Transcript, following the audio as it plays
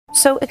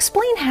So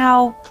explain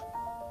how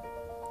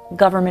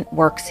government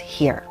works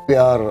here. We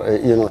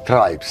are,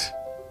 tribes.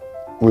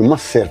 We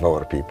must serve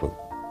our people.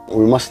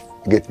 We must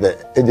get the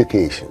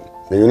education,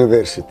 the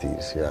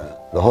universities,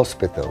 the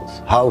hospitals,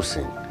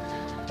 housing,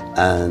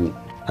 and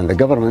the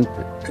government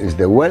is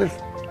the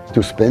wealth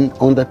to spend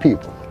on the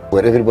people,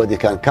 where everybody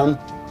can come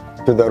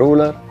to the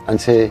ruler and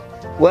say,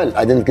 well,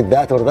 I didn't get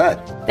that or that.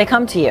 They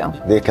come to you.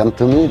 They come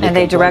to me. And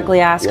they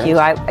directly ask yes. you,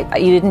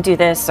 you didn't do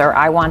this, or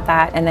I want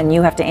that, and then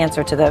you have to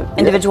answer to the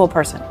individual yes.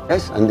 person.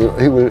 Yes, and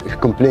he will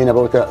complain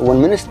about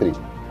one ministry.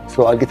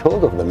 So I'll get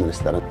hold of the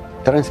minister.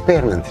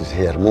 Transparency is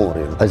here more.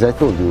 As I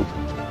told you,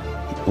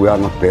 we are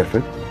not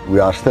perfect. We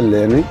are still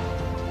learning.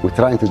 We're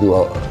trying to do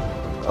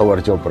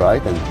our job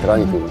right and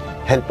trying to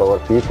help our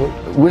people.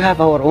 We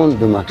have our own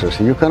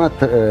democracy. You cannot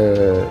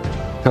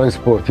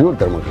transport your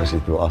democracy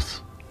to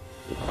us.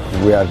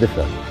 We are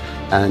different.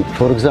 And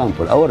for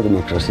example, our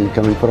democracy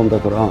coming from the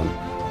Quran.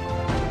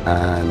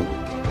 And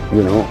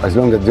as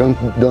long as you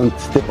don't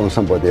step on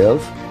somebody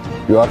else,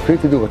 you are free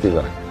to do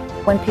whatever.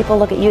 When people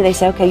look at you, they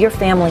say, okay, your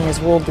family has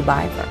ruled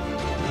Dubai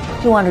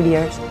for 200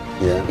 years.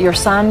 Yeah. Your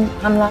son,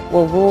 Hamza,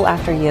 will rule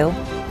after you.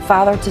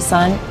 Father to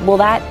son. Will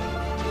that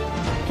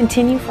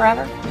continue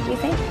forever, do you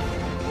think?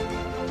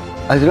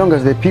 As long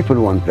as the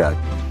people want that.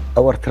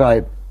 Our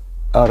tribe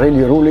are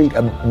really ruling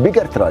a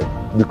bigger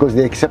tribe because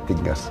they're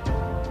accepting us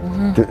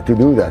to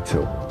do that.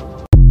 So